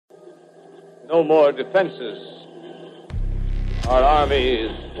No more defenses. Our army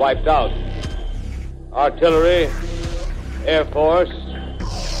is wiped out. Artillery, Air Force,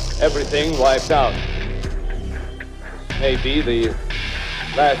 everything wiped out. This may be the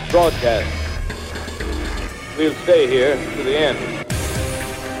last broadcast. We'll stay here to the end.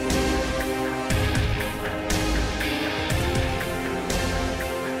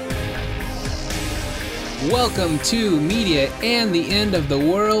 Welcome to Media and the End of the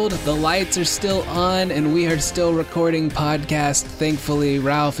World. The lights are still on and we are still recording podcast. Thankfully,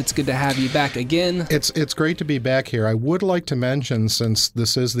 Ralph, it's good to have you back again. It's great to be back here. I would like to mention, since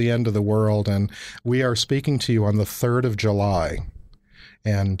this is the end of the world and we are speaking to you on the 3rd of July,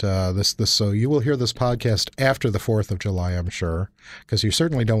 and so you will hear this podcast after the 4th of July, I'm sure, because you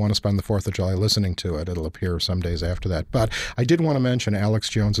certainly don't want to spend the 4th of July listening to it. It'll appear some days after that. But I did want to mention Alex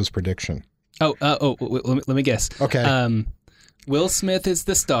Jones's prediction. Let me guess. Okay. Will Smith is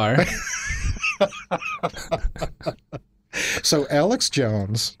the star. So Alex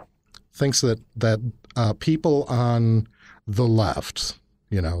Jones thinks that people on the left,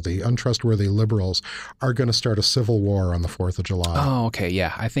 you know, the untrustworthy liberals, are going to start a civil war on the 4th of July. Oh, okay.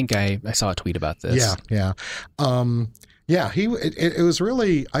 Yeah. I think I saw a tweet about this. Yeah. It was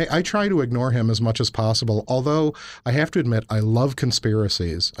really, I try to ignore him as much as possible, although I have to admit I love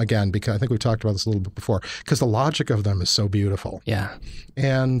conspiracies, again, because I think we've talked about this a little bit before, because the logic of them is so beautiful. Yeah.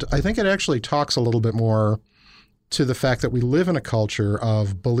 And I think it actually talks a little bit more to the fact that we live in a culture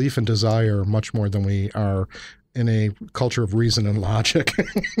of belief and desire much more than we are in a culture of reason and logic,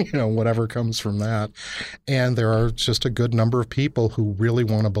 you know, whatever comes from that. And there are just a good number of people who really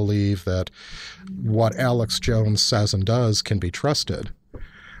want to believe that what Alex Jones says and does can be trusted.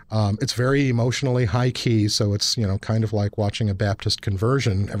 It's very emotionally high key, so it's, you know, kind of like watching a Baptist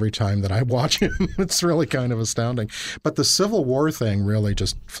conversion every time that I watch him. It's really kind of astounding. But the Civil War thing really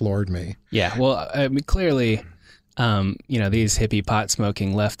just floored me. Yeah, well, I mean, clearly, these hippie pot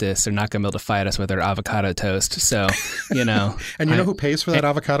smoking leftists are not going to be able to fight us with their avocado toast. So, you know. And you know who pays for that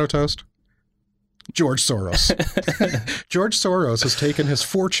avocado toast? George Soros. George Soros has taken his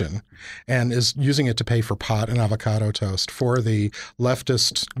fortune and is using it to pay for pot and avocado toast for the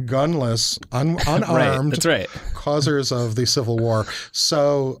leftist, gunless, unarmed That's right. causers of the Civil War.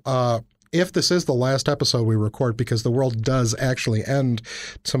 So if this is the last episode we record, because the world does actually end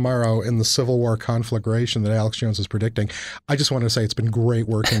tomorrow in the Civil War conflagration that Alex Jones is predicting, I just want to say it's been great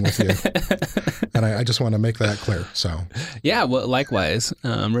working with you. And I just want to make that clear. So yeah, well, likewise,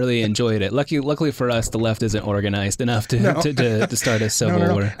 really enjoyed it. Luckily for us, the left isn't organized enough to start a civil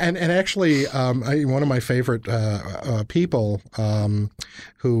war. And actually, one of my favorite people, the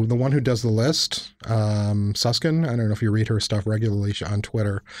one who does the list, Suskin, I don't know if you read her stuff regularly on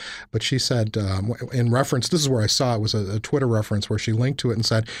Twitter, but she said, in reference, this is where I saw it, was a Twitter reference where she linked to it and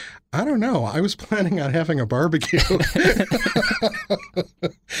said, I don't know, I was planning on having a barbecue.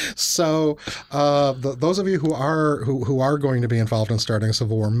 So those of you who are going to be involved in starting a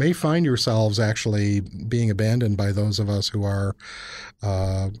civil war may find yourselves actually being abandoned by those of us who are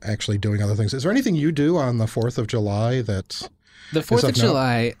actually doing other things. Is there anything you do on the 4th of July that... The 4th of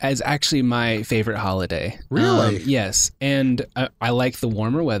July is actually my favorite holiday. Really? Yes. And I like the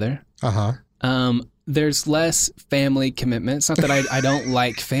warmer weather. Uh-huh. There's less family commitment. It's not that I don't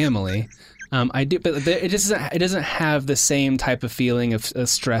like family. I do, but it doesn't have the same type of feeling of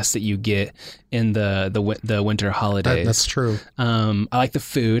stress that you get in the winter holidays. That's true. I like the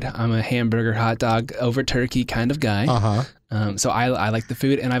food. I'm a hamburger, hot dog over turkey kind of guy. Uh-huh. So I like the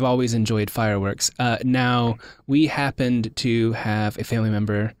food, and I've always enjoyed fireworks. Now, we happened to have a family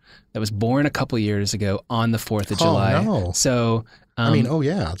member that was born a couple years ago on the 4th of July. Oh, no. So...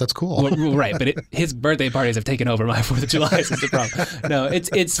 yeah, that's cool. Right, but his birthday parties have taken over my 4th of July. Is the problem. No,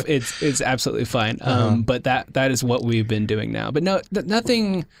 it's absolutely fine. But that is what we've been doing now. But no,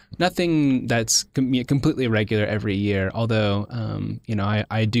 nothing that's completely regular every year. Although,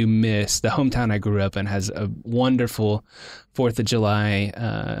 I do miss the hometown I grew up in has a wonderful 4th of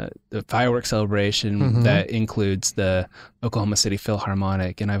July the fireworks celebration that includes the Oklahoma City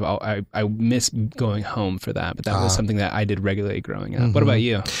Philharmonic, and I miss going home for that. But that was something that I did regularly growing up. What about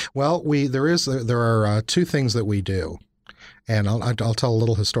you? Well, there are two things that we do. And I'll tell a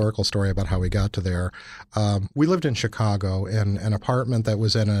little historical story about how we got to there. We lived in Chicago in an apartment that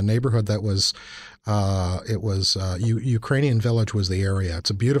was in a neighborhood that was It was Ukrainian Village was the area. It's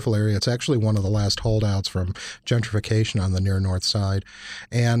a beautiful area. It's actually one of the last holdouts from gentrification on the near north side.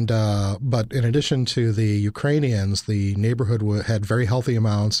 And but in addition to the Ukrainians, the neighborhood had very healthy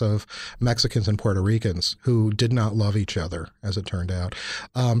amounts of Mexicans and Puerto Ricans who did not love each other, as it turned out.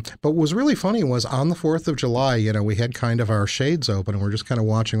 But what was really funny was on the 4th of July, we had kind of our shades open and we're just kind of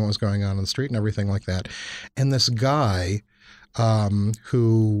watching what was going on in the street and everything like that. And this guy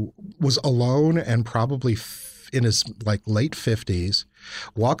who was alone and probably in his late 50s,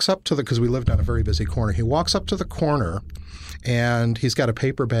 walks up to because we lived on a very busy corner. He walks up to the corner and he's got a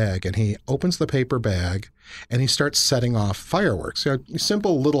paper bag and he opens the paper bag and he starts setting off fireworks,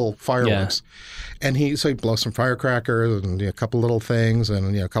 simple little fireworks. Yeah. And he blows some firecrackers and a couple little things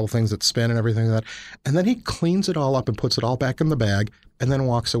and a couple things that spin and everything like that. And then he cleans it all up and puts it all back in the bag and then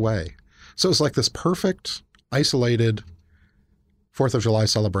walks away. So it's like this perfect, isolated 4th of July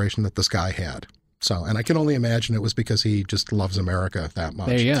celebration that this guy had. So, and I can only imagine it was because he just loves America that much.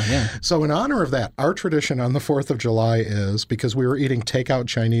 There you go, yeah. So in honor of that, our tradition on the 4th of July is, because we were eating takeout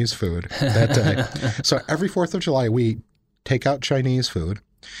Chinese food that day. So every 4th of July, we take out Chinese food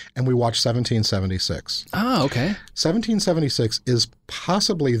and we watch 1776. Oh, okay. 1776 is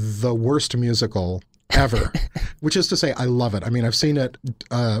possibly the worst musical ever, which is to say I love it. I mean, I've seen it,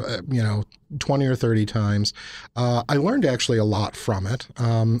 20 or 30 times. I learned actually a lot from it.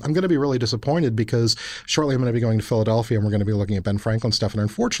 I'm going to be really disappointed because shortly I'm going to be going to Philadelphia and we're going to be looking at Ben Franklin stuff. And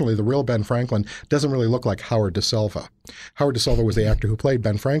unfortunately, the real Ben Franklin doesn't really look like Howard Da Silva. Howard Da Silva was the actor who played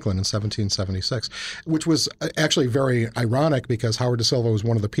Ben Franklin in 1776, which was actually very ironic because Howard Da Silva was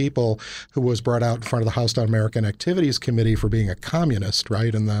one of the people who was brought out in front of the House Un-American Activities Committee for being a communist,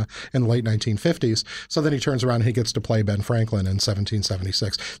 right, in the late 1950s. So then he turns around and he gets to play Ben Franklin in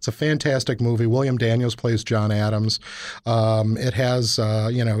 1776. It's a fantastic movie. William Daniels plays John Adams. It has,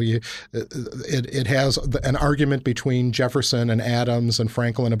 it has an argument between Jefferson and Adams and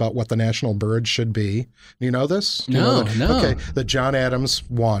Franklin about what the national bird should be. Do you know this? Do you know that? No. Okay, that John Adams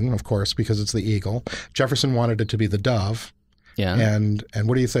won, of course, because it's the eagle. Jefferson wanted it to be the dove. Yeah. And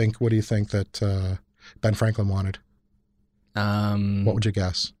what do you think? What do you think that Ben Franklin wanted? What would you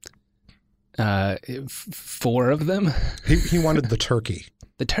guess? 4 of them. He wanted the turkey.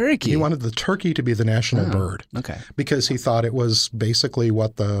 The turkey. He wanted the turkey to be the national bird. Okay. Because he thought it was basically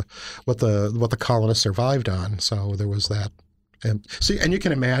what the colonists survived on. So there was that. And you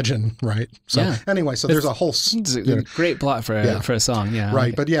can imagine, right? So anyway, so there's a whole great plot for a song, yeah.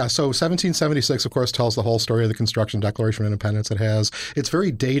 Right, but so 1776, of course, tells the whole story of the construction Declaration of Independence. It's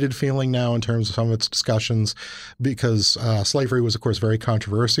very dated feeling now in terms of some of its discussions because slavery was, of course, very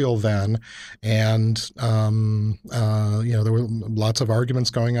controversial then, and there were lots of arguments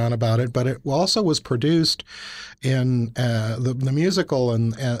going on about it. But it also was produced in the musical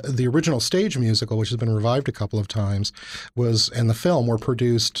and the original stage musical, which has been revived a couple of times, and the film were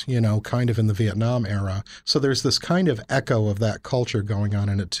produced, kind of in the Vietnam era. So there's this kind of echo of that culture going on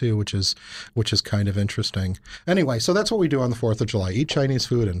in it too, which is kind of interesting. Anyway, so that's what we do on the 4th of July: eat Chinese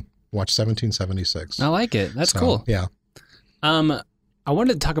food and watch 1776. I like it. That's cool. Yeah. I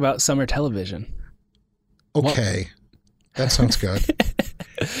wanted to talk about summer television. Okay, that sounds good.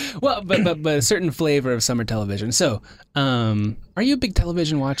 Well, but a certain flavor of summer television. So, are you a big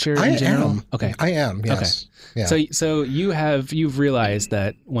television watcher in general? I am. Okay. I am, yes. Okay. Yeah. So you've realized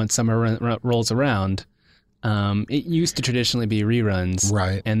that once summer rolls around, it used to traditionally be reruns.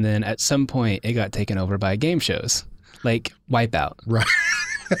 Right. And then at some point it got taken over by game shows like Wipeout. Right.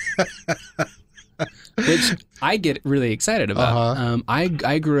 Which I get really excited about. Uh-huh.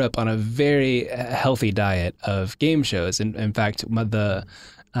 I grew up on a very healthy diet of game shows. In fact, for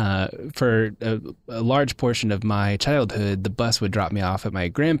a large portion of my childhood, the bus would drop me off at my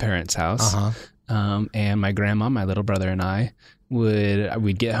grandparents' house. Uh-huh. And my grandma, my little brother, and I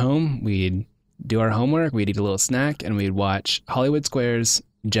we'd get home, we'd do our homework, we'd eat a little snack, and we'd watch Hollywood Squares,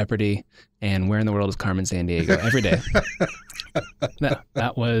 Jeopardy, and Where in the World is Carmen Sandiego every day.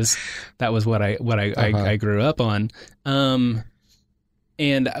 That was what I grew up on. And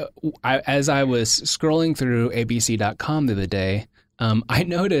as I was scrolling through abc.com the other day, I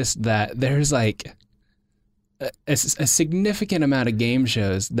noticed that there's like a significant amount of game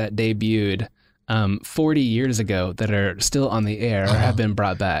shows that debuted 40 years ago that are still on the air or have been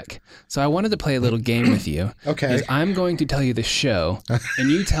brought back. So I wanted to play a little game with you. Okay. I'm going to tell you the show, and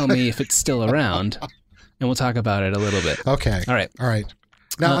you tell me if it's still around, and we'll talk about it a little bit. Okay. All right.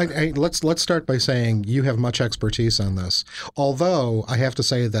 Now, let's start by saying you have much expertise on this. Although I have to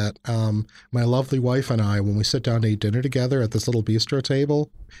say that my lovely wife and I, when we sit down to eat dinner together at this little bistro table,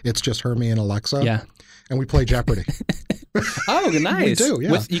 it's just her, me, and Alexa. Yeah. And we play Jeopardy. Oh, nice. We do,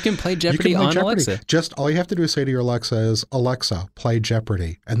 yeah. You can play Jeopardy you can play on Jeopardy. Alexa. Just all you have to do is say to your Alexa is, Alexa, play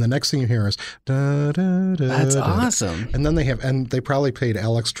Jeopardy. And the next thing you hear is, da, da, da, That's da. awesome. And then they probably paid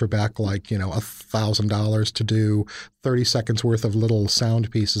Alex Trebek like, $1,000 to do 30 seconds worth of little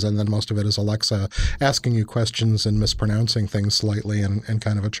sound pieces. And then most of it is Alexa asking you questions and mispronouncing things slightly in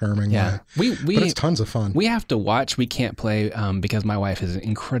kind of a charming way. But it's tons of fun. We have to watch. We can't play because my wife is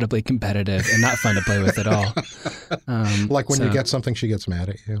incredibly competitive and not fun to play with at all. Like when you get something, she gets mad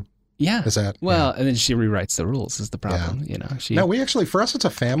at you. Yeah. Is that? Well, yeah. and then she rewrites the rules is the problem. No, we actually, for us, it's a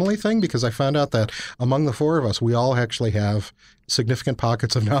family thing because I found out that among the four of us, we all actually have significant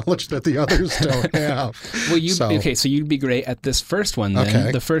pockets of knowledge that the others don't have. Well, so you'd be great at this first one then.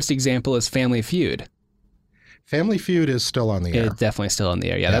 Okay. The first example is Family Feud. Family Feud is still on the air. It's definitely still on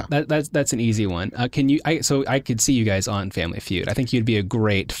the air. Yeah. That's an easy one. I could see you guys on Family Feud. I think you'd be a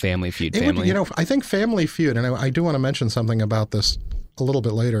great Family Feud family. I think Family Feud, and I do want to mention something about this a little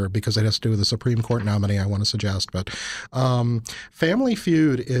bit later because it has to do with the Supreme Court nominee I want to suggest. But Family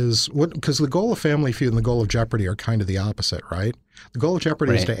Feud is because the goal of Family Feud and the goal of Jeopardy are kind of the opposite, right? The goal of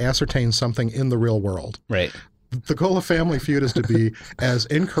Jeopardy is to ascertain something in the real world. Right. The goal of Family Feud is to be as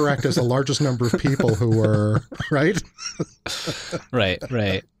incorrect as the largest number of people who were, right? Right.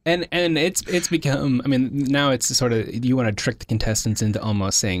 And it's become, I mean, now it's sort of, you want to trick the contestants into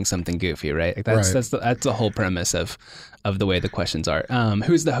almost saying something goofy, right? Like that's the whole premise of the way the questions are.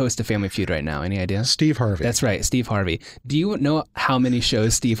 Who's the host of Family Feud right now? Any idea? Steve Harvey. That's right, Steve Harvey. Do you know how many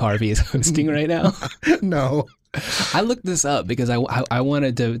shows Steve Harvey is hosting right now? No. I looked this up because I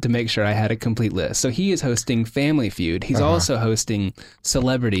wanted to make sure I had a complete list. So he is hosting Family Feud. He's also hosting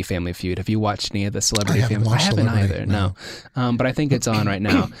Celebrity Family Feud. Have you watched any of the Celebrity Family Feud? I haven't either, no. But I think it's on right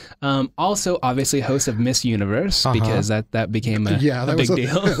now. Also, obviously, host of Miss Universe because that became a big deal.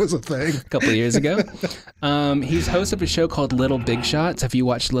 That was a thing. A couple of years ago. He's host of a show called Little Big Shots. Have you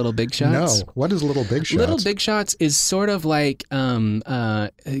watched Little Big Shots? No. What is Little Big Shots? Little Big Shots is sort of like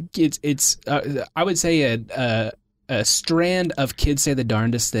it's I would say a strand of Kids Say the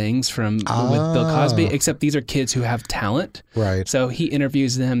Darndest Things with Bill Cosby, except these are kids who have talent. Right. So he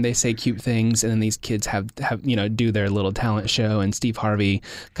interviews them, they say cute things, and then these kids have do their little talent show, and Steve Harvey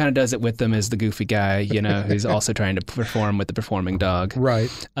kind of does it with them as the goofy guy, who's also trying to perform with the performing dog. Right.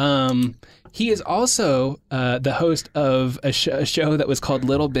 He is also the host of a show that was called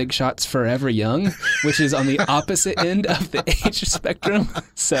Little Big Shots Forever Young, which is on the opposite end of the age spectrum.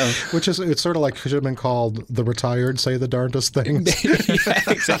 So, it's sort of like should have been called The Retired Say the Darndest Things. Yeah,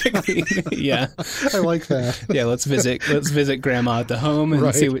 exactly. Yeah, I like that. Yeah, let's visit Grandma at the home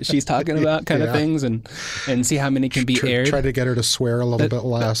and see what she's talking about, kind of things, and see how many can be aired. Try to get her to swear a little bit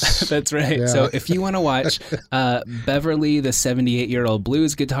less. That's right. Yeah. So if you want to watch Beverly, the 78-year-old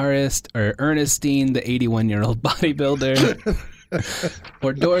blues guitarist, or Ernestine, the 81-year-old bodybuilder,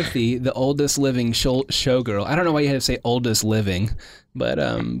 or Dorothy, the oldest living showgirl. I don't know why you had to say oldest living, but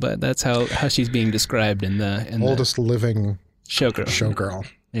that's how she's being described in the oldest living showgirl.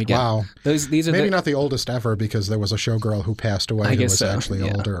 There you go. Wow. These are maybe not the oldest ever because there was a showgirl who passed away who was actually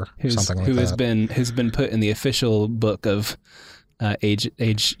older, something like that. Who's been put in the official book of age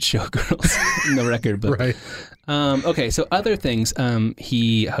showgirls in the record book. Right. Okay, so other things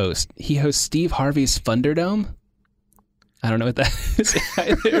he hosts. He hosts Steve Harvey's Thunderdome. I don't know what that is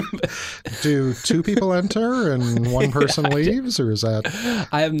either. Do two people enter and one person leaves, or is that?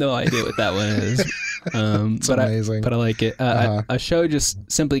 I have no idea what that one is. It's amazing. But I like it. A show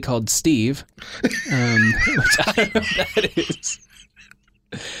just simply called Steve, which I don't know what that is.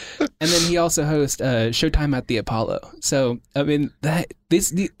 And then he also hosts Showtime at the Apollo. So, I mean,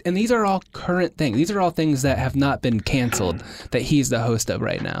 these are all current things. These are all things that have not been canceled that he's the host of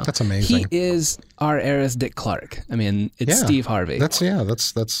right now. That's amazing. He is our era's Dick Clark. I mean, it's Steve Harvey. That's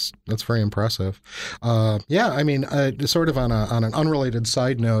very impressive. I mean, sort of on an unrelated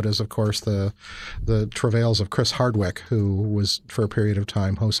side note is, of course, the travails of Chris Hardwick, who was for a period of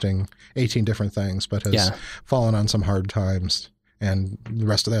time hosting 18 different things, but has fallen on some hard times. And the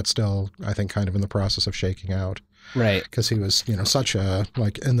rest of that still, I think, kind of in the process of shaking out. Right. Because he was, such a,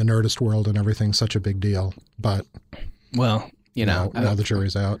 like, in the Nerdist world and everything, such a big deal. But, well, now the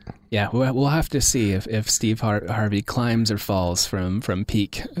jury's out. Yeah, we'll have to see if Steve Harvey climbs or falls from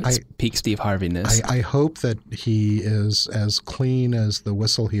peak Steve Harvey-ness. I hope that he is as clean as the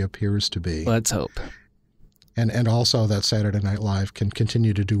whistle he appears to be. Let's hope. And also that Saturday Night Live can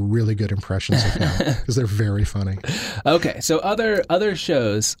continue to do really good impressions of him because they're very funny. Okay, so other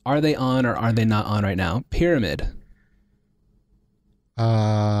shows, are they on or are they not on right now? Pyramid.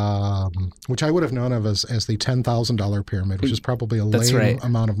 which I would have known of as the $10,000 pyramid, which is probably a lame right.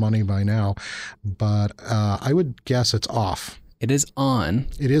 amount of money by now. But I would guess it's off. It is on.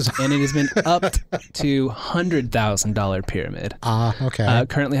 It is. And it has been upped to $100,000 pyramid. Okay.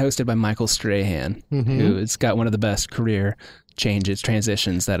 Currently hosted by Michael Strahan, who's got one of the best career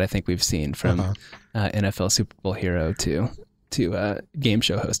transitions that I think we've seen from NFL Super Bowl hero to game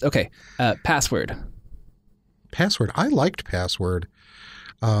show host. Okay, Password. Password. I liked Password,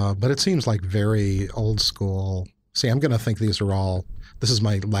 but it seems like very old school. See, I'm going to think these are all. This is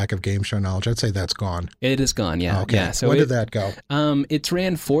my lack of game show knowledge. I'd say that's gone. It is gone, yeah. Okay. Yeah. So when did that go? It's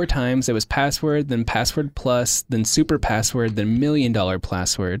ran 4 times. It was Password, then Password Plus, then Super Password, then $1 Million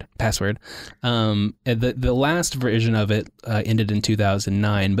Password. The last version of it ended in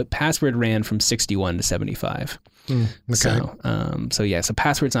 2009, but Password ran from 61 to 75. Okay. So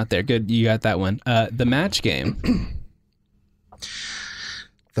Password's not there. Good, you got that one. The Match Game.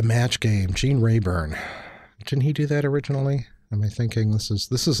 The Match Game. Gene Rayburn. Didn't he do that originally? Am I thinking this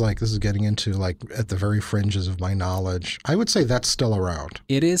is getting into like at the very fringes of my knowledge? I would say that's still around.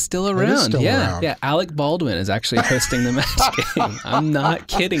 It is still around. Yeah. Alec Baldwin is actually hosting the Match Game. I'm not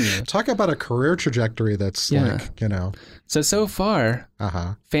kidding you. Talk about a career trajectory that's like, you know. So far,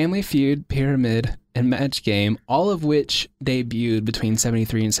 Family Feud, Pyramid, and Match Game, all of which debuted between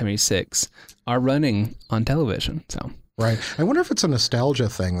 73 and 76, are running on television. So right. I wonder if it's a nostalgia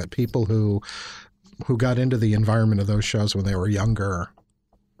thing that people who got into the environment of those shows when they were younger,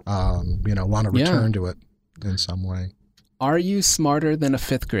 want to return to it in some way. Are you smarter than a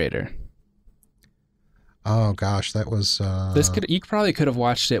 5th grader? Oh gosh, that was. You probably could have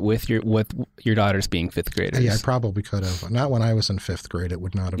watched it with your daughters being 5th graders. Yeah, I probably could have. Not when I was in 5th grade. It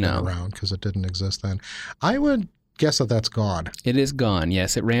would not have been around because it didn't exist then. I would guess that's gone. It is gone.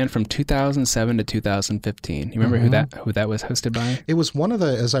 Yes, it ran from 2007 to 2015. You remember who that was hosted by? It was one of the,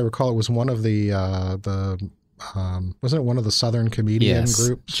 as I recall, it was one of the wasn't it one of the Southern comedian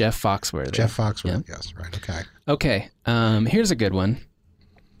groups? Jeff Foxworthy. Yep. Yes, right. Okay. Okay. Here's a good one.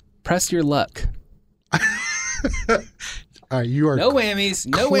 Press Your Luck. You are no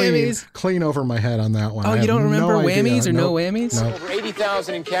whammies. Clean over my head on that one. Oh, you don't remember whammies or no whammies? No. Over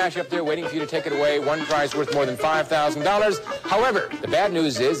 $80,000 in cash up there waiting for you to take it away. One prize worth more than $5,000. However, the bad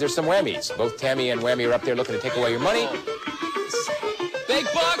news is there's some whammies. Both Tammy and Whammy are up there looking to take away your money. Big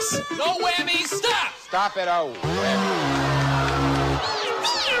bucks, no whammies, stop! Stop it, oh, Whammy.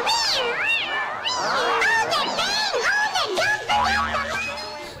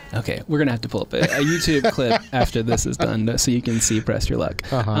 Okay, we're going to have to pull up a YouTube clip after this is done so you can see Press Your Luck.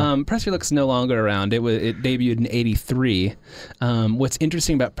 Press Your Luck's no longer around. It debuted in 83. What's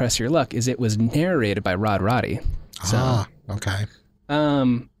interesting about Press Your Luck is it was narrated by Rod Roddy. Okay.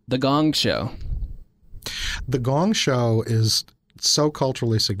 The Gong Show. The Gong Show is so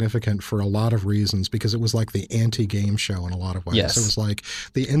culturally significant for a lot of reasons because it was like the anti-game show in a lot of ways. Yes. It was like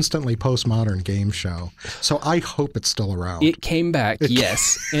the instantly postmodern game show. So I hope it's still around. It came back,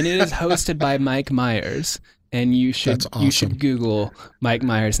 yes. And it is hosted by Mike Myers. And you should Google Mike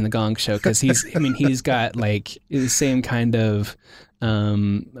Myers and the Gong Show because he's got like the same kind of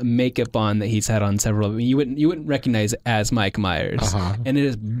makeup on that he's had on several. You wouldn't recognize it as Mike Myers, and it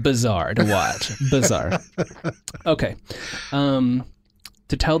is bizarre to watch. Bizarre. Okay, To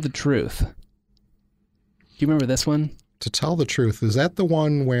Tell the Truth. Do you remember this one? To Tell the Truth, is that the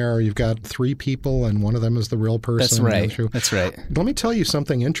one where you've got 3 people and one of them is the real person? That's right. That's right. Let me tell you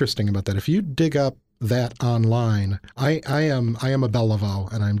something interesting about that. If you dig up that online, I am a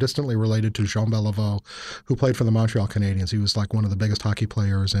Beliveau, and I'm distantly related to Jean Beliveau, who played for the Montreal Canadiens. He was like one of the biggest hockey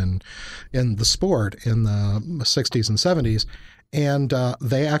players in the sport in the 60s and 70s. And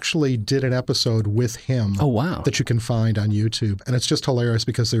they actually did an episode with him. Oh, wow. That you can find on YouTube. And it's just hilarious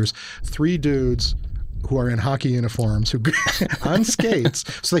because there's 3 dudes who are in hockey uniforms who on skates,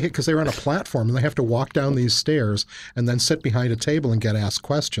 because they're on a platform and they have to walk down these stairs and then sit behind a table and get asked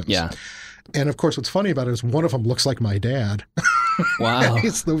questions. Yeah. And of course, what's funny about it is one of them looks like my dad. Wow.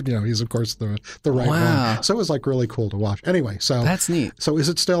 he's of course the right one. So it was like really cool to watch. Anyway, so that's neat. So is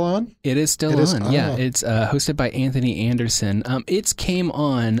it still on? It is still on. Yeah, it's hosted by Anthony Anderson. It's came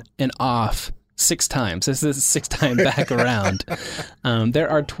on and off 6 times. This is the 6th time back around. There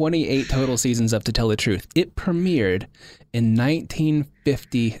are 28 total seasons of To Tell the Truth. It premiered in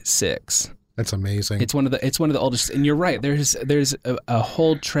 1956. That's amazing. It's one of the oldest. And you're right. There's a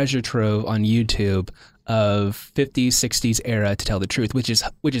whole treasure trove on YouTube of 50s, 60s era To Tell the Truth, which is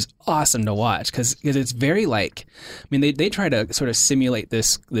awesome to watch because it's very like, I mean, they try to sort of simulate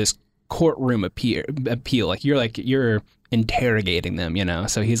this courtroom appeal. Like you're interrogating them, you know.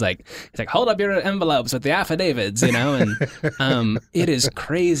 So he's like, hold up your envelopes with the affidavits, you know. And it is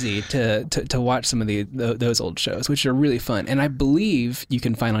crazy to watch some of those old shows, which are really fun. And I believe you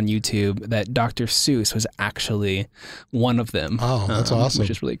can find on YouTube that Dr. Seuss was actually one of them. Oh, that's awesome! Which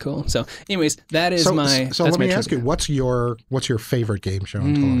is really cool. So, anyways, that is So that's let me my ask you, what's your favorite game show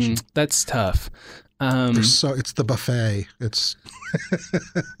on television? That's tough. It's the buffet. It's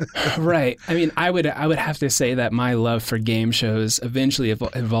right. I mean, I would have to say that my love for game shows eventually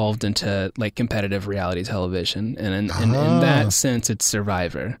evolved into like competitive reality television, and in that sense, it's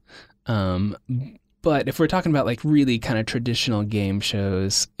Survivor. But if we're talking about like really kind of traditional game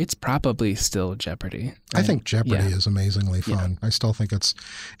shows, it's probably still Jeopardy. Right? I think Jeopardy is amazingly fun. I still think it's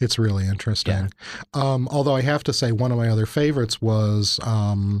really interesting. Although I have to say, one of my other favorites was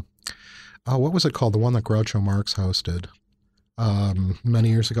what was it called? The one that Groucho Marx hosted many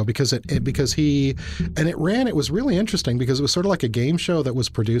years ago, because it was really interesting because it was sort of like a game show that was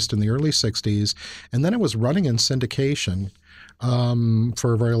produced in the early 60s, and then it was running in syndication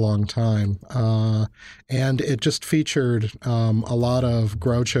for a very long time. And it just featured a lot of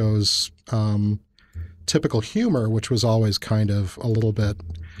Groucho's typical humor, which was always kind of a little bit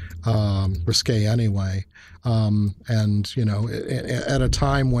risque anyway. And, you know, at a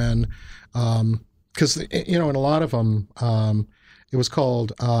time when, because, you know, in a lot of them, it was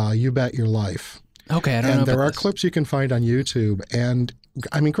called You Bet Your Life. Okay, I don't know. And there are clips you can find on YouTube. And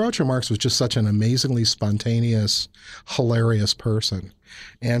I mean, Groucho Marx was just such an amazingly spontaneous, hilarious person.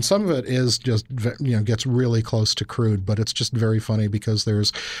 And some of it is just, you know, gets really close to crude, but it's just very funny because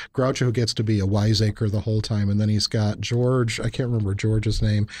there's Groucho who gets to be a wiseacre the whole time. And then he's got George, I can't remember George's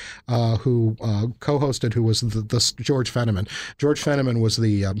name, who co-hosted, who was the George Fenneman. George Fenneman was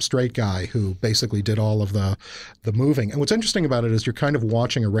the straight guy who basically did all of the moving. And what's interesting about it is you're kind of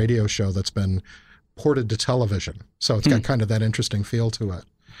watching a radio show that's been ported to television. So it's got kind of that interesting feel to it.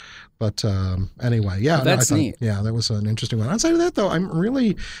 But anyway, that's neat. Yeah, that was an interesting one. Outside of that, though, I'm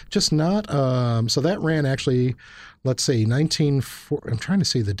really just not. So that ran actually, let's see, I'm trying to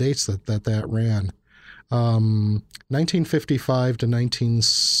see the dates that ran. 1955 to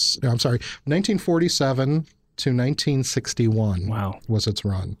 1947 to 1961. Wow, was its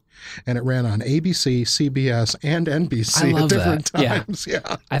run. And it ran on ABC, CBS, and NBC at different times.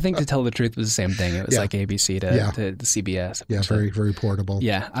 Yeah. I think, to tell the truth, it was the same thing. It was like ABC to the CBS. Yeah, very, very portable.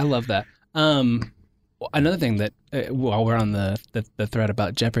 Yeah, I love that. Another thing that, while we're on the thread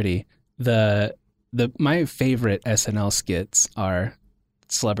about Jeopardy, my favorite SNL skits are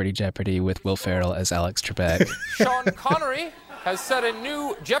Celebrity Jeopardy with Will Ferrell as Alex Trebek. Sean Connery has set a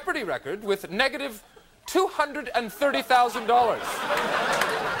new Jeopardy record with negative $230,000.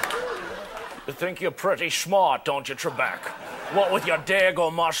 You think you're pretty smart, don't you, Trebek? What with your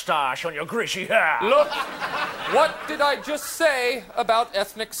dago mustache and your greasy hair? Look, what did I just say about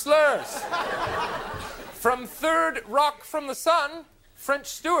ethnic slurs? From third Rock from the Sun, French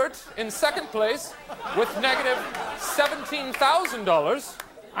Stewart in second place with negative $17,000.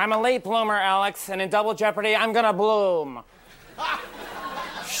 I'm a late bloomer, Alex, and in Double Jeopardy, I'm gonna bloom.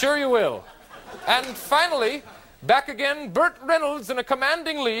 Sure you will. And finally, back again, Burt Reynolds in a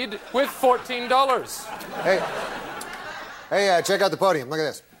commanding lead with $14. Hey, check out the podium. Look at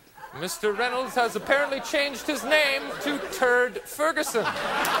this. Mr. Reynolds has apparently changed his name to Turd Ferguson. Yeah,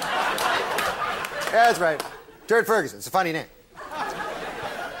 that's right. Turd Ferguson. It's a funny name.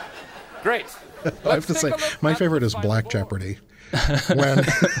 Great. I have to say, my favorite is Black Jeopardy.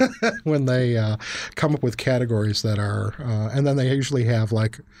 when they come up with categories that are, and then they usually have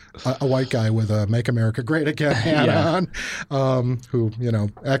like a white guy with a "Make America Great Again" hat on, who, you know,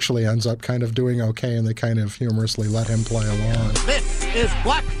 actually ends up kind of doing okay, and they kind of humorously let him play along. This is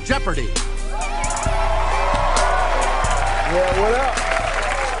Black Jeopardy. Yeah, what up?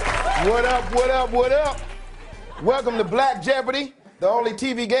 What up, what up, what up? Welcome to Black Jeopardy, the only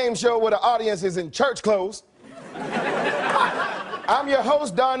TV game show where the audience is in church clothes. I'm your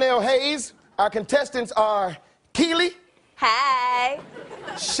host, Darnell Hayes. Our contestants are Keely. Hey.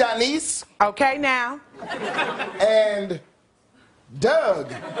 Shanice. Okay, now. And Doug.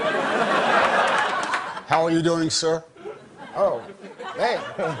 How are you doing, sir? Oh, man.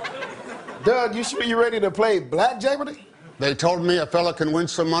 Doug, you sure you're ready to play Black Jeopardy? They told me a fella can win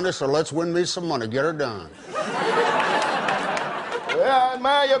some money, so let's win me some money. Get her done. Well, I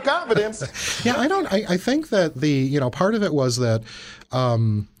admire your confidence. Yeah, I think that part of it was that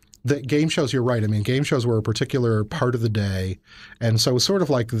the game shows, you're right. I mean, game shows were a particular part of the day. And so it was sort of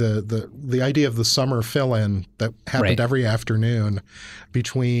like the idea of the summer fill-in that happened every afternoon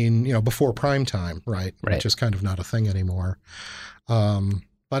between, before prime time, right? Which is kind of not a thing anymore.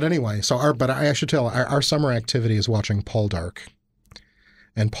 But anyway, but I should tell our summer activity is watching Poldark.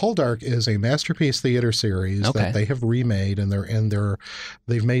 And Poldark is a Masterpiece Theater series that they have remade, and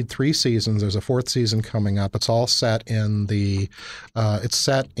they've made 3 seasons. There's a 4th season coming up. It's all set in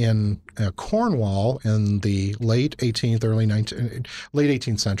Cornwall in the late 18th, late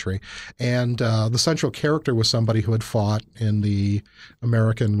 18th century. And the central character was somebody who had fought in the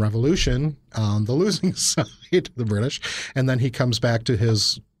American Revolution on the losing side, the British, and then he comes back to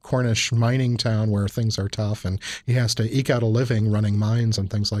his Cornish mining town where things are tough, and he has to eke out a living running mines and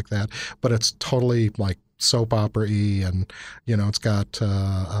things like that. But it's totally like soap opera-y, and it's got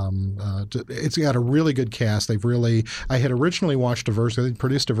a really good cast. I had originally watched a version. They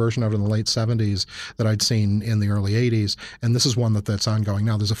produced a version of it in the late 70s that I'd seen in the early 80s, and this is one that's ongoing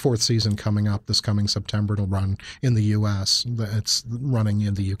now. There's a 4th season coming up this coming September. It'll run in the U.S. It's running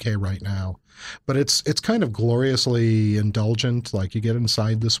in the U.K. right now. But it's kind of gloriously indulgent. Like, you get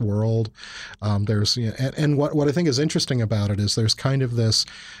inside this world. There's and what I think is interesting about it is there's kind of this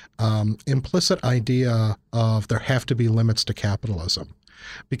implicit idea of there have to be limits to capitalism.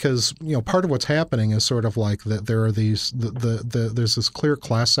 Because part of what's happening is sort of like that there are there's this clear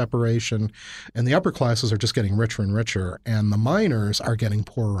class separation, and the upper classes are just getting richer and richer, and the miners are getting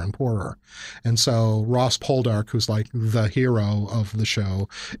poorer and poorer. And so Ross Poldark, who's like the hero of the show,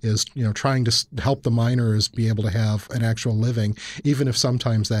 is trying to help the miners be able to have an actual living, even if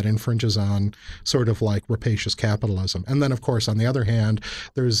sometimes that infringes on sort of like rapacious capitalism. And then of course on the other hand,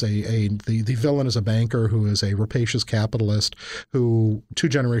 there's the villain is a banker who is a rapacious capitalist who 2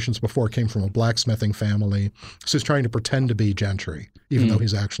 generations before came from a blacksmithing family, so he's trying to pretend to be gentry, even though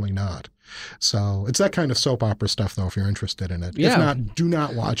he's actually not. So it's that kind of soap opera stuff, though, if you're interested in it. Yeah. If not, do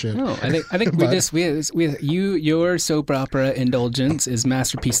not watch it. No, I think your soap opera indulgence is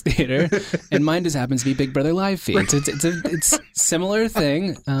Masterpiece Theater, and mine just happens to be Big Brother Live Feeds. It's similar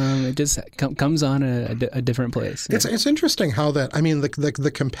thing. It just comes on a different place. It's interesting how that. I mean, the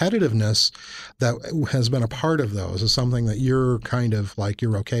competitiveness that has been a part of those is something that you're kind of like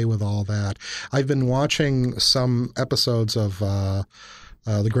you're okay with all that. I've been watching some episodes of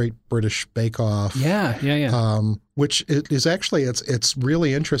the Great British Bake Off. Yeah. Which is actually it's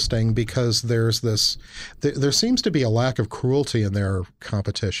really interesting because there seems to be a lack of cruelty in their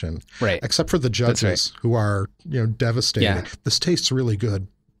competition, right? Except for the judges who are devastated. Yeah. This tastes really good,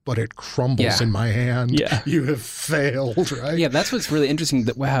 but it crumbles in my hand. Yeah. You have failed, right? Yeah, that's what's really interesting.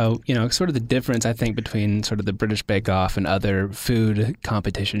 How sort of the difference I think between sort of the British Bake Off and other food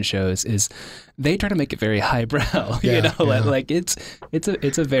competition shows is they try to make it very highbrow. Like it's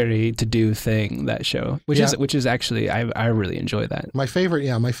a very to do thing, that show, which is actually I really enjoy that. My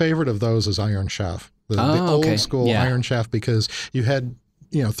favorite of those is Iron Chef, the old school Iron Chef, because you had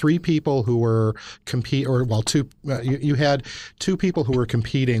 3 people who were you had 2 people who were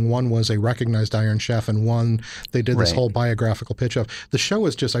competing. One was a recognized Iron Chef, and one they did this whole biographical pitch of. The show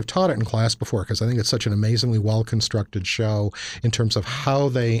is just, I've taught it in class before because I think it's such an amazingly well-constructed show in terms of how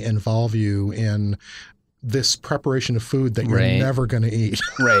they involve you in this preparation of food that you're never going to eat,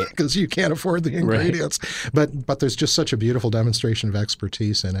 right? Because you can't afford the ingredients. Right. But there's just such a beautiful demonstration of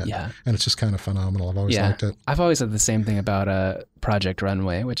expertise in it, and it's just kind of phenomenal. I've always liked it. I've always said the same thing about Project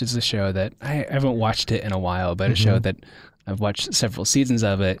Runway, which is a show that I haven't watched it in a while, but a show that I've watched several seasons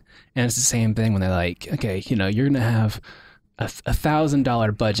of it, and it's the same thing when they're like, okay, you're going to have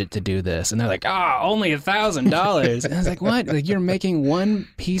 $1,000 budget to do this, and they're like, only $1,000. And I was like, what? Like, you're making one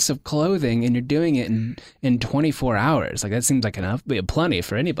piece of clothing and you're doing it in 24 hours. Like, that seems like plenty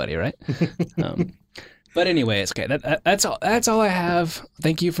for anybody, right? But anyway, it's okay. That's all. That's all I have.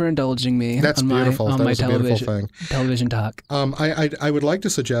 Thank you for indulging me. That's beautiful. On my television talk. I would like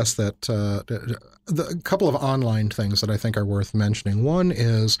to suggest that a couple of online things that I think are worth mentioning. One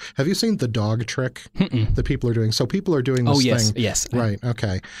is, have you seen the dog trick that people are doing? So people are doing this thing. Yes. Right.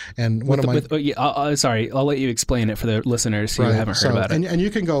 Okay. And sorry, I'll let you explain it for the listeners who haven't heard about it. And you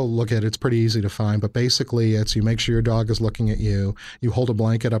can go look at it. It's pretty easy to find. But basically, it's you make sure your dog is looking at you. You hold a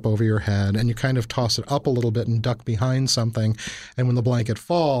blanket up over your head, and you kind of toss it up a little bit and duck behind something. And when the blanket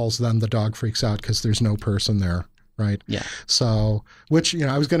falls, then the dog freaks out because there's no person there. Right. Yeah. So, which,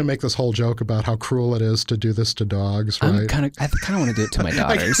 I was going to make this whole joke about how cruel it is to do this to dogs, right? I kind of want to do it to my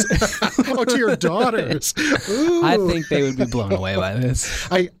daughters. To your daughters. Ooh. I think they would be blown away by this.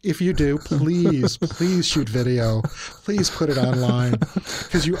 If you do, please shoot video. Please put it online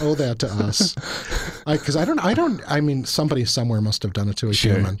because you owe that to us. I mean, somebody somewhere must have done it to a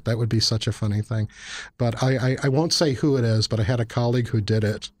human. That would be such a funny thing. But I won't say who it is, but I had a colleague who did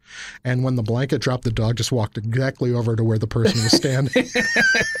it. And when the blanket dropped, the dog just walked exactly over to where the person was standing.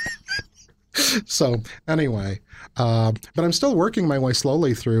 So anyway, but I'm still working my way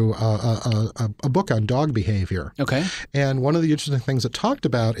slowly through a book on dog behavior. Okay. And one of the interesting things it talked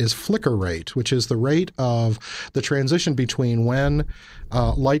about is flicker rate, which is the rate of the transition between when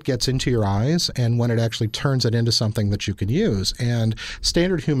light gets into your eyes and when it actually turns it into something that you can use. And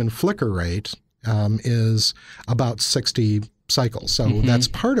standard human flicker rate is about 60 cycles. So that's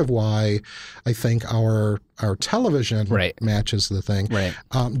part of why I think our television matches the thing. Right.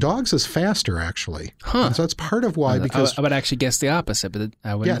 Dogs is faster, actually. Huh. And so that's part of why, because I would actually guess the opposite, but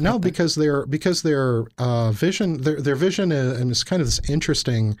I wouldn't. Yeah, no, because their vision, their vision is, and it's kind of this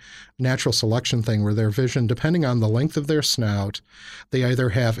interesting natural selection thing where their vision, depending on the length of their snout, they either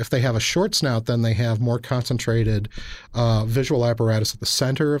have, if they have a short snout, then they have more concentrated visual apparatus at the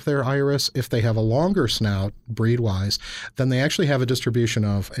center of their iris. If they have a longer snout, breed-wise, then they actually have a distribution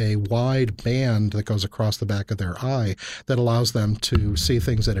of a wide band that goes across the back of their eye that allows them to see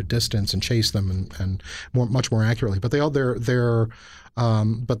things at a distance and chase them and much more accurately. But their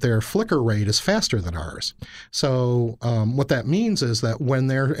flicker rate is faster than ours. So what that means is that when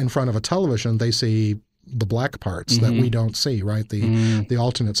they're in front of a television, they see the black parts that we don't see, right? The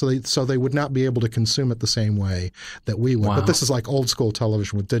alternate. So they would not be able to consume it the same way that we would. Wow. But this is like old school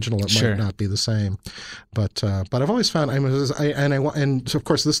television with digital. It might not be the same. But I've always found, and so of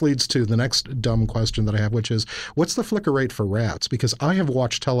course this leads to the next dumb question that I have, which is, what's the flicker rate for rats? Because I have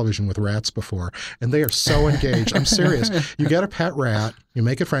watched television with rats before, and they are so engaged. I'm serious. You get a pet rat, you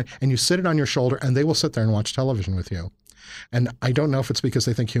make it friend, and you sit it on your shoulder, and they will sit there and watch television with you. And I don't know if it's because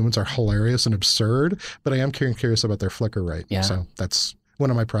they think humans are hilarious and absurd, but I am curious about their flicker rate. Yeah. So that's one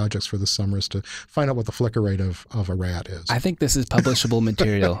of my projects for this summer, is to find out what the flicker rate of a rat is. I think this is publishable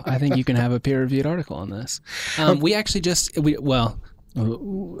material. I think you can have a peer-reviewed article on this. We actually I don't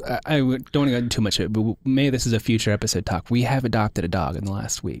want to go into too much of it, but maybe this is a future episode talk. We have adopted a dog in the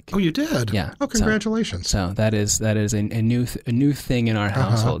last week. Oh, you did? Yeah. Oh, congratulations. So that is a new thing in our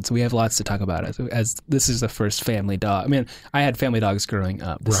household. So we have lots to talk about as this is the first family dog. I mean, I had family dogs growing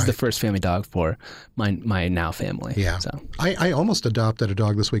up. This is the first family dog for my now family. Yeah. So I almost adopted a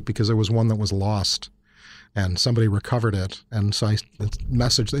dog this week because there was one that was lost. And somebody recovered it. And so I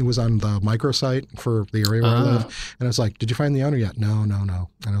messaged, it was on the microsite for the area where I live. And I was like, did you find the owner yet? No. And I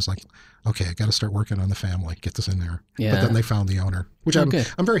was like, okay, I got to start working on the family, get this in there. Yeah. But then they found the owner, which I'm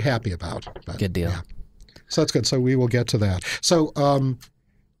very happy about. But, good deal. Yeah. So that's good. So we will get to that. So,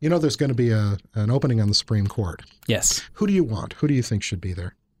 there's going to be an opening on the Supreme Court. Yes. Who do you want? Who do you think should be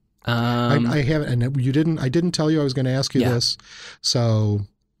there? I haven't, and you didn't, I didn't tell you I was going to ask you this. So.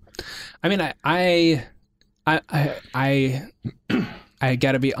 I mean, I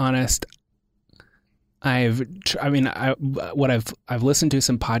got to be honest. I've listened to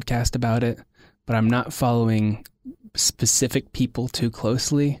some podcast about it, but I'm not following specific people too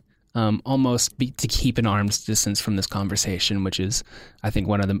closely. To keep an arm's distance from this conversation, which is, I think,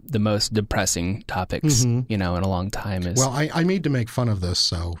 one of the most depressing topics, in a long time. Is well, I need to make fun of this,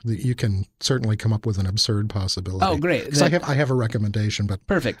 so you can certainly come up with an absurd possibility. Oh, great! Because I have a recommendation, but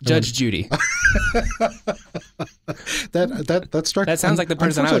perfect. Judge Judy. That sounds like the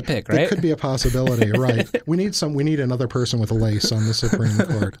person I would pick, right? It could be a possibility, right? We need another person with a lace on the Supreme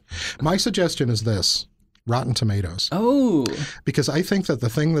Court. My suggestion is this. Rotten Tomatoes. Oh. Because I think that the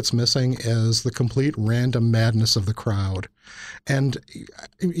thing that's missing is the complete random madness of the crowd. And,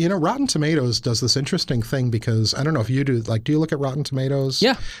 Rotten Tomatoes does this interesting thing because I don't know if you do, do you look at Rotten Tomatoes?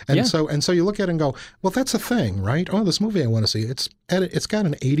 Yeah. And so you look at it and go, well, that's a thing, right? Oh, this movie I want to see. It's got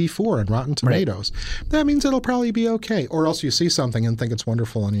an 84 on Rotten Tomatoes. Right. That means it'll probably be okay. Or else you see something and think it's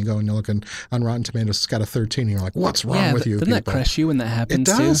wonderful and you go and you look on Rotten Tomatoes, it's got a 13 and you're like, what's wrong with you people? Doesn't that crush you when that happens?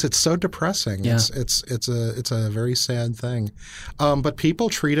 It does. Too? It's so depressing. Yeah. It's a very sad thing. But people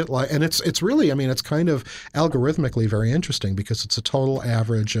treat it like, and it's really, it's kind of algorithmically very interesting because it's a total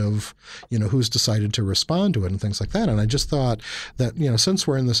average of, who's decided to respond to it and things like that. And I just thought that, since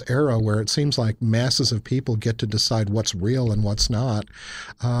we're in this era where it seems like masses of people get to decide what's real and what's not,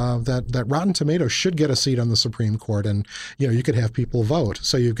 that Rotten Tomatoes should get a seat on the Supreme Court. And, you could have people vote.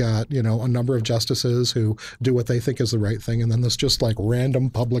 So you've got, a number of justices who do what they think is the right thing. And then there's just random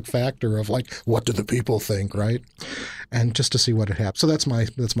public factor of what do the people think, right? And just to see what it happens. So that's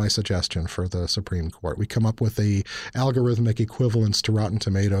my suggestion for the Supreme Court. We come up with the algorithmic equivalence to Rotten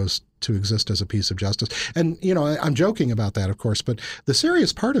Tomatoes to exist as a piece of justice. And, I'm joking about that, of course, but the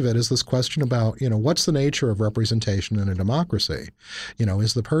serious part of it is this question about, what's the nature of representation in a democracy?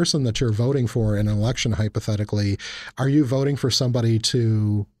 Is the person that you're voting for in an election, hypothetically, are you voting for somebody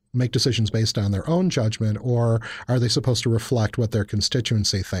to make decisions based on their own judgment, or are they supposed to reflect what their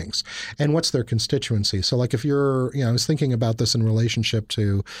constituency thinks? And what's their constituency? So like if you're, I was thinking about this in relationship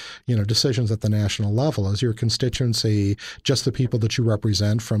to, decisions at the national level. Is your constituency just the people that you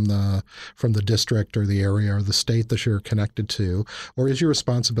represent from the district or the area or the state that you're connected to? Or is your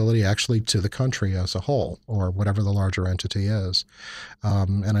responsibility actually to the country as a whole, or whatever the larger entity is?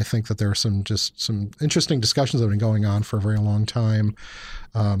 And I think that there are some interesting discussions that have been going on for a very long time,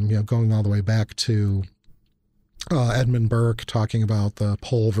 going all the way back to Edmund Burke talking about the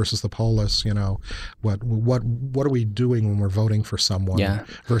poll versus the polis. What are we doing when we're voting for someone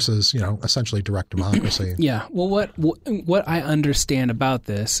versus essentially direct democracy? Yeah. Well, what I understand about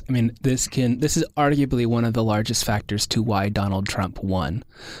this, I mean, this is arguably one of the largest factors to why Donald Trump won,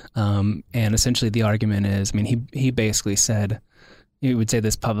 and essentially the argument is, I mean, he basically said, he would say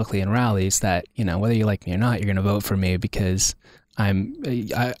this publicly in rallies, that whether you like me or not, you're going to vote for me because I'm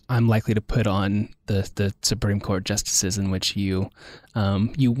likely to put on the Supreme Court justices in which you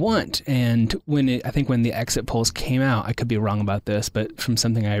want. And I think when the exit polls came out, I could be wrong about this, but from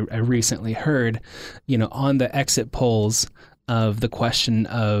something I recently heard, on the exit polls of the question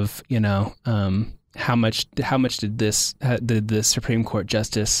of how much did the Supreme Court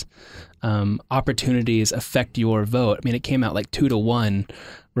justice opportunities affect your vote? I mean, it came out like 2-1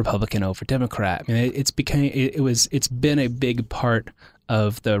 Republican over Democrat. I mean, it's been a big part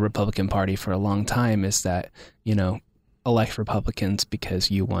of the Republican Party for a long time, is that elect Republicans because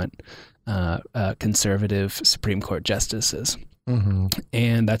you want conservative Supreme Court justices,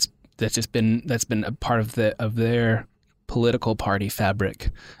 and that's been a part of their political party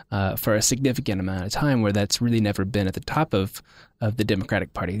fabric for a significant amount of time, where that's really never been at the top of the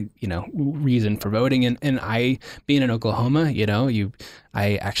Democratic Party, reason for voting. And I, being in Oklahoma,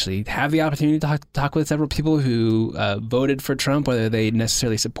 I actually have the opportunity to talk with several people who voted for Trump, whether they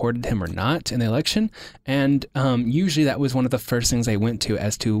necessarily supported him or not in the election. And usually that was one of the first things I went to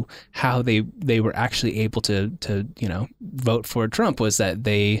as to how they were actually able to vote for Trump, was that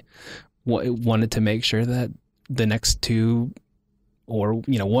they wanted to make sure that the next two, or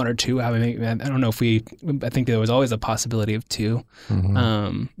one or two, I don't know if I think there was always a possibility of two,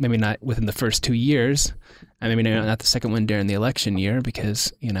 maybe not within the first 2 years, and maybe not the second one during the election year,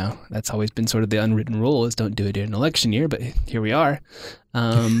 because that's always been sort of the unwritten rule, is don't do it during an election year. But here we are.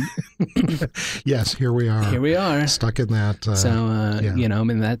 Yes, here we are stuck in that. I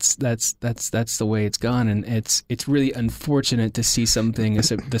mean, that's the way it's gone, and it's really unfortunate to see something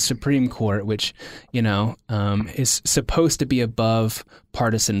as the Supreme Court, which is supposed to be above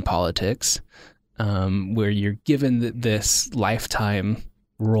partisan politics, where you're given this lifetime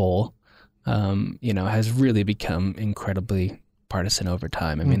role, has really become incredibly partisan over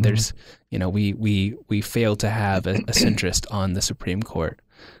time. I mean, there's, we fail to have a centrist on the Supreme Court,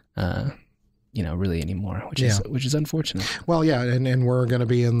 really anymore, which is unfortunate. Well, yeah, and we're going to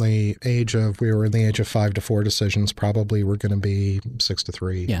be in the age of 5-4 decisions. Probably we're going to be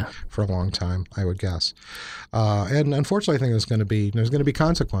 6-3 for a long time, I would guess. And unfortunately, I think there's going to be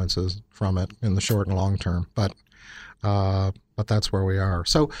consequences from it in the short and long term. But that's where we are.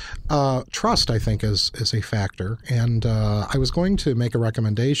 So trust, I think, is a factor. And I was going to make a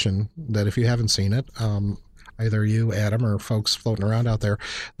recommendation that if you haven't seen it, either you, Adam, or folks floating around out there,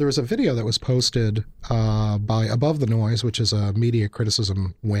 there was a video that was posted by Above the Noise, which is a media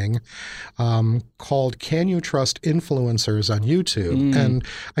criticism wing, called Can You Trust Influencers on YouTube? And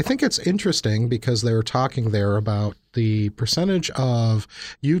I think it's interesting because they were talking there about the percentage of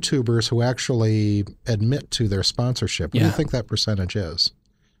YouTubers who actually admit to their sponsorship. What do you think that percentage is?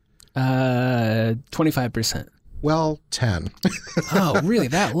 25%. Well, 10. Oh, really?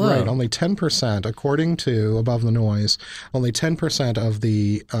 That low? Right. Only 10%, according to Above the Noise, only 10% of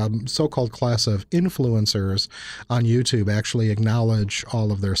the so-called class of influencers on YouTube actually acknowledge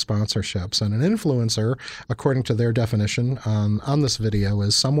all of their sponsorships. And an influencer, according to their definition on this video,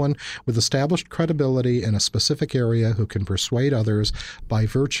 is someone with established credibility in a specific area who can persuade others by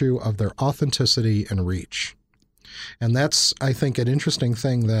virtue of their authenticity and reach. And that's, I think, an interesting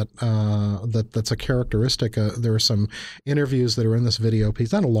thing that's a characteristic. There are some interviews that are in this video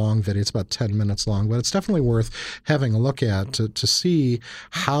piece. Not a long video; it's about 10 minutes long, but it's definitely worth having a look at to see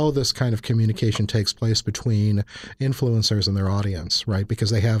how this kind of communication takes place between influencers and their audience, right? Because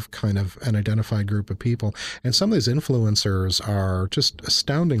they have kind of an identified group of people, and some of these influencers are just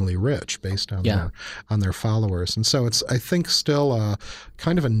astoundingly rich based on their followers. And so it's, I think, still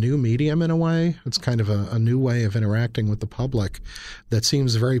kind of a new medium in a way. It's kind of a new way of interacting with the public that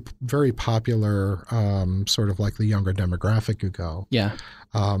seems very, very popular, sort of like the younger demographic you go. Yeah.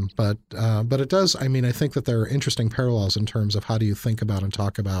 But it does, I mean, I think that there are interesting parallels in terms of how do you think about and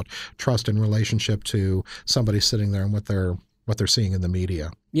talk about trust in relationship to somebody sitting there and what they're seeing in the media.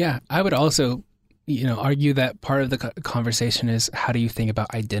 Yeah. I would also, argue that part of the conversation is how do you think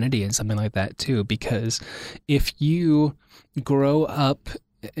about identity and something like that too? Because if you grow up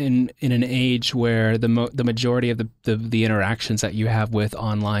in an age where the majority of the interactions that you have with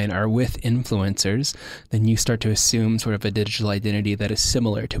online are with influencers, then you start to assume sort of a digital identity that is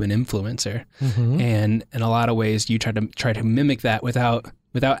similar to an influencer. Mm-hmm. And in a lot of ways, you try to mimic that without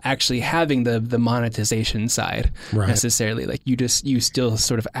actually having the monetization side necessarily. Like you still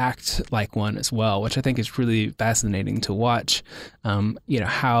sort of act like one as well, which I think is really fascinating to watch.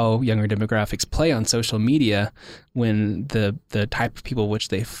 How younger demographics play on social media when the type of people which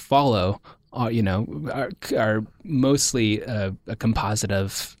they follow are mostly a composite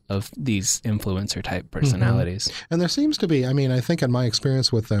of these influencer type personalities. Mm-hmm. And there seems to be, I mean, I think in my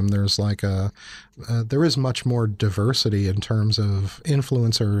experience with them, there's like there is much more diversity in terms of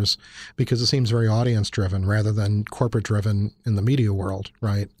influencers because it seems very audience driven rather than corporate driven in the media world,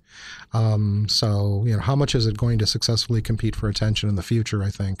 right? So, how much is it going to successfully compete for attention in the future,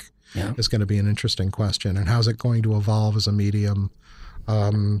 I think, is going to be an interesting question. And how's it going to evolve as a medium?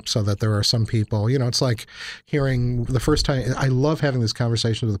 So that there are some people, it's like hearing the first time. I love having this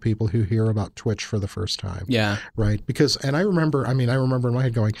conversation with the people who hear about Twitch for the first time. Yeah. Right. Because, and I remember in my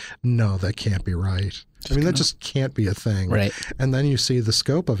head going, no, that can't be right. That just can't be a thing. Right. And then you see the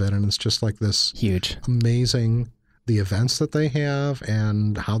scope of it and it's just like this huge, amazing, the events that they have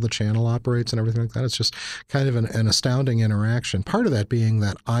and how the channel operates and everything like that. It's just kind of an astounding interaction. Part of that being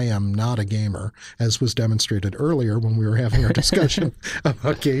that I am not a gamer, as was demonstrated earlier when we were having our discussion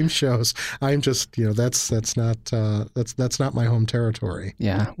about game shows. I'm just, that's not my home territory.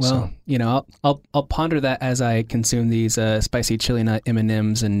 Yeah. Well, I'll ponder that as I consume these spicy chili nut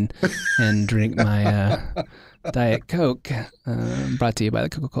M&Ms and drink my Diet Coke, brought to you by the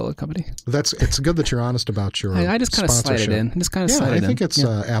Coca-Cola Company. It's good that you're honest about your I just kind of slide it in. I think it's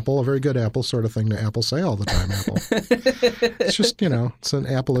Apple, a very good Apple sort of thing to Apple say all the time, Apple. It's just, it's an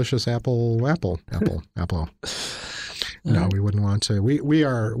Apple-licious Apple. No, we wouldn't want to. We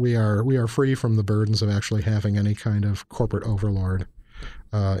are free from the burdens of actually having any kind of corporate overlord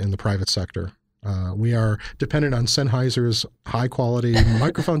in the private sector. We are dependent on Sennheiser's high-quality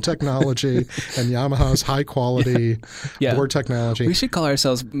microphone technology and Yamaha's high-quality board technology. We should call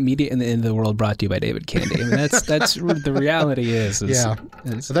ourselves Media in the End of the World, brought to you by David Candy. I mean, that's what the reality is.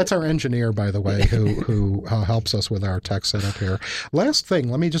 That's our engineer, by the way, who helps us with our tech setup here. Last thing,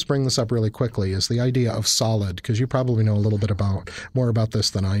 let me just bring this up really quickly, is the idea of Solid, because you probably know a little bit more about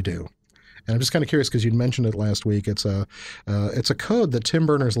this than I do. And I'm just kind of curious because you mentioned it last week. It's a code that Tim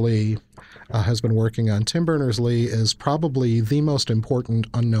Berners-Lee has been working on. Tim Berners-Lee is probably the most important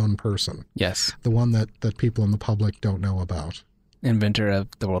unknown person. Yes. The one that people in the public don't know about. Inventor of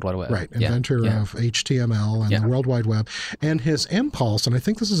the World Wide Web. Right. Inventor of HTML and the World Wide Web. And his impulse, and I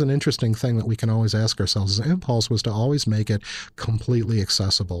think this is an interesting thing that we can always ask ourselves, his impulse was to always make it completely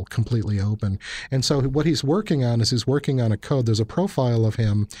accessible, completely open. And so what he's working on is he's working on a code. There's a profile of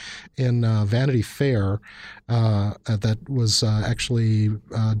him in Vanity Fair that was actually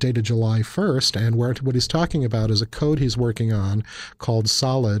dated July 1st. And what he's talking about is a code he's working on called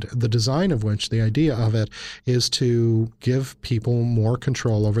Solid, the design of which, the idea of it, is to give people more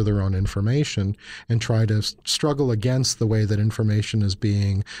control over their own information and try to struggle against the way that information is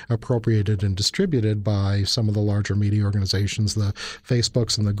being appropriated and distributed by some of the larger media organizations, the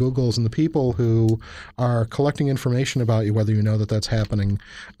Facebooks and the Googles, and the people who are collecting information about you, whether you know that that's happening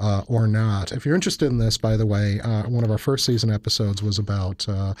or not. If you're interested in this, by the way, one of our first season episodes was about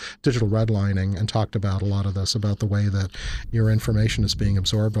digital redlining and talked about a lot of this, about the way that your information is being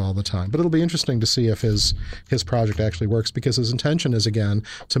absorbed all the time. But it'll be interesting to see if his project actually works, because his intention is, again,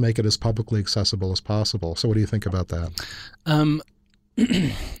 to make it as publicly accessible as possible. So what do you think about that?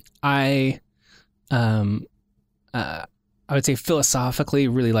 I would say philosophically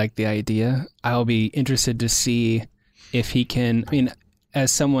really like the idea. I'll be interested to see if he can,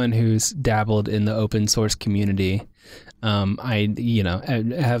 as someone who's dabbled in the open source community, I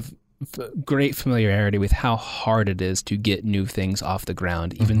have great familiarity with how hard it is to get new things off the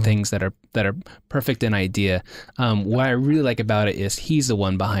ground, even things that are perfect in idea. What I really like about it is he's the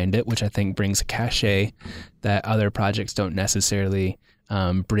one behind it, which I think brings a cachet that other projects don't necessarily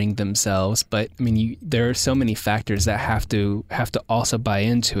bring themselves. But there are so many factors that have to also buy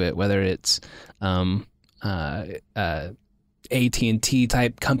into it, whether it's AT&T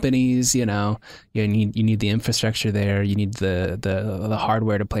type companies. You need the infrastructure there. You need the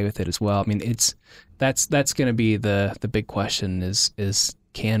hardware to play with it as well. I mean, that's going to be the big question is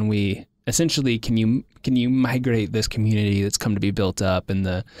can you migrate this community that's come to be built up in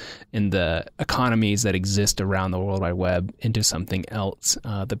the economies that exist around the World Wide Web into something else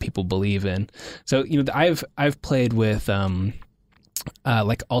that people believe in? So I've played with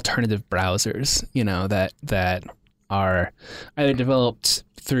like alternative browsers, that are either developed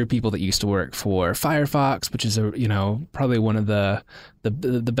through people that used to work for Firefox, which is probably one of the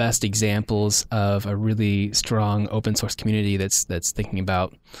best examples of a really strong open source community that's thinking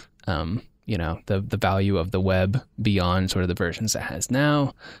about the value of the web beyond sort of the versions it has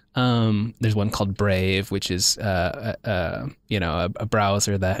now. There's one called Brave, which is a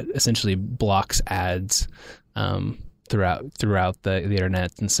browser that essentially blocks ads throughout the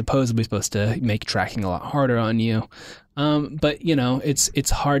internet, and supposedly supposed to make tracking a lot harder on you. But it's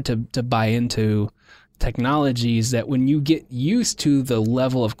hard to buy into technologies that when you get used to the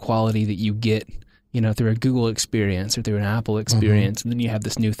level of quality that you get through a Google experience or through an Apple experience, and then you have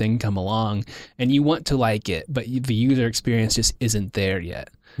this new thing come along and you want to like it, but the user experience just isn't there yet.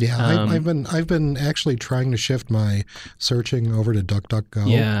 Yeah, I've been actually trying to shift my searching over to DuckDuckGo.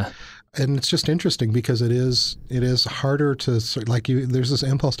 Yeah. And it's just interesting because it is harder to there's this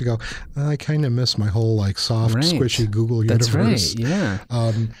impulse to go, I kind of miss my whole soft, squishy Google universe. That's right, yeah.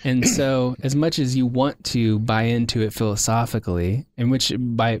 And so as much as you want to buy into it philosophically, in which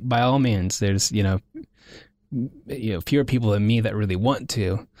by all means there's fewer people than me that really want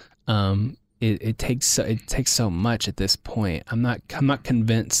to, it takes so much at this point. I'm not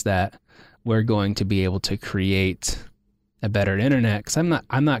convinced that we're going to be able to create a better internet, because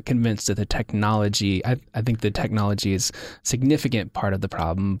I'm not convinced that the technology. I think the technology is a significant part of the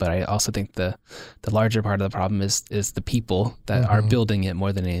problem, but I also think the larger part of the problem is the people that are building it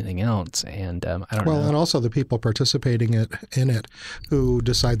more than anything else. And I don't know. And also the people participating in it who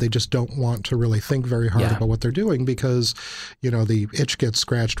decide they just don't want to really think very hard about what they're doing, because the itch gets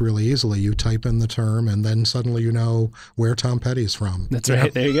scratched really easily. You type in the term and then suddenly you know where Tom Petty's from. That's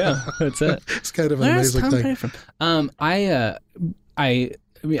right. There you go. That's it. It's kind of an amazing thing. Petty from? I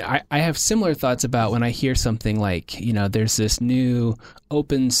have similar thoughts about when I hear something like, there's this new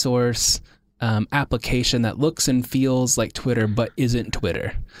open source application that looks and feels like Twitter but isn't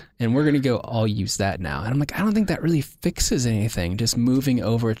Twitter, and we're going to go all use that now. And I'm like, I don't think that really fixes anything. Just moving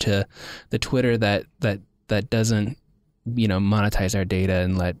over to the Twitter that doesn't monetize our data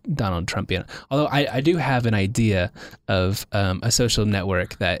and let Donald Trump be on. Although I do have an idea of a social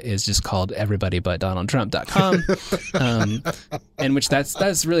network that is just called everybodybutDonaldTrump.com, in which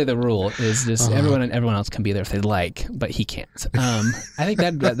that's really the rule, is just everyone else can be there if they like, but he can't. I think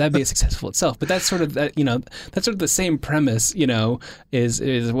that'd be successful itself. But that's sort of that's sort of the same premise. Is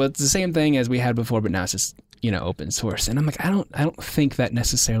it's the same thing as we had before, but now it's just open source. And I'm like, I don't think that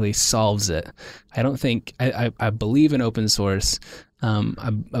necessarily solves it. I don't think I believe in open source.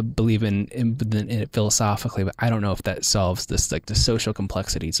 I believe in it philosophically, but I don't know if that solves this, the social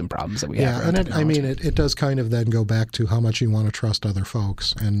complexities and problems that we have. Yeah, and it does kind of then go back to how much you want to trust other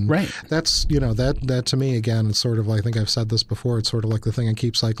folks, and that's that to me again, it's sort of like, I think I've said this before. It's sort of like the thing I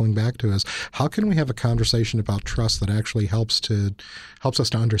keep cycling back to is, how can we have a conversation about trust that actually helps us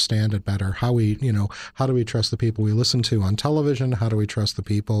to understand it better? How how do we trust the people we listen to on television? How do we trust the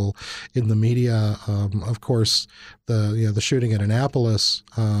people in the media? Of course, the shooting at Annapolis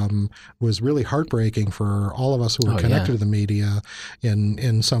was really heartbreaking for all of us who were connected to the media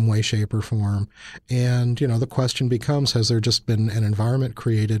in some way, shape, or form. And the question becomes: has there just been an environment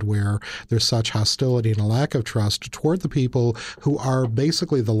created where there's such hostility and a lack of trust toward the people who are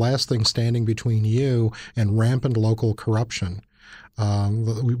basically the last thing standing between you and rampant local corruption?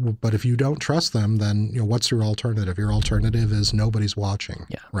 But if you don't trust them, then what's your alternative? Your alternative is nobody's watching.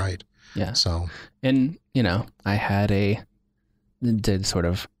 Yeah. Right. Yeah. So, and I had to sort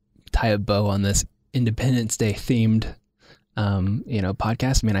of tie a bow on this Independence Day themed,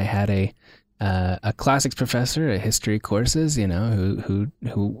 podcast. I mean, I had a classics professor at history courses, who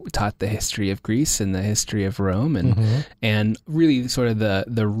taught the history of Greece and the history of Rome, and really sort of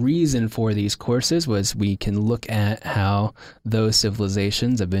the reason for these courses was we can look at how those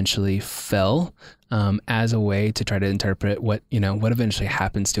civilizations eventually fell, as a way to try to interpret what eventually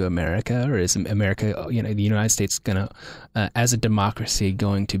happens to America, or is America, the United States as a democracy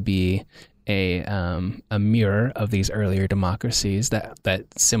going to be a mirror of these earlier democracies that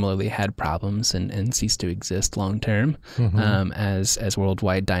similarly had problems and ceased to exist long term, as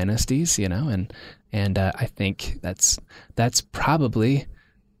worldwide dynasties, and I think that's probably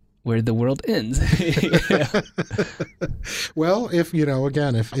where the world ends. Well, if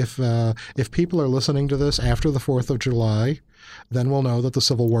people are listening to this after the 4th of July, then we'll know that the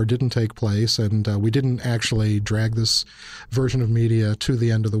Civil War didn't take place, and we didn't actually drag this version of media to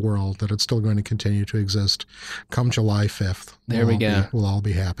the end of the world, that it's still going to continue to exist come July 5th. There we go. We'll all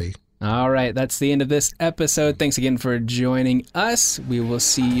be happy. All right, that's the end of this episode. Thanks again for joining us. We will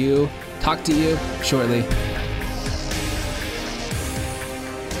talk to you shortly.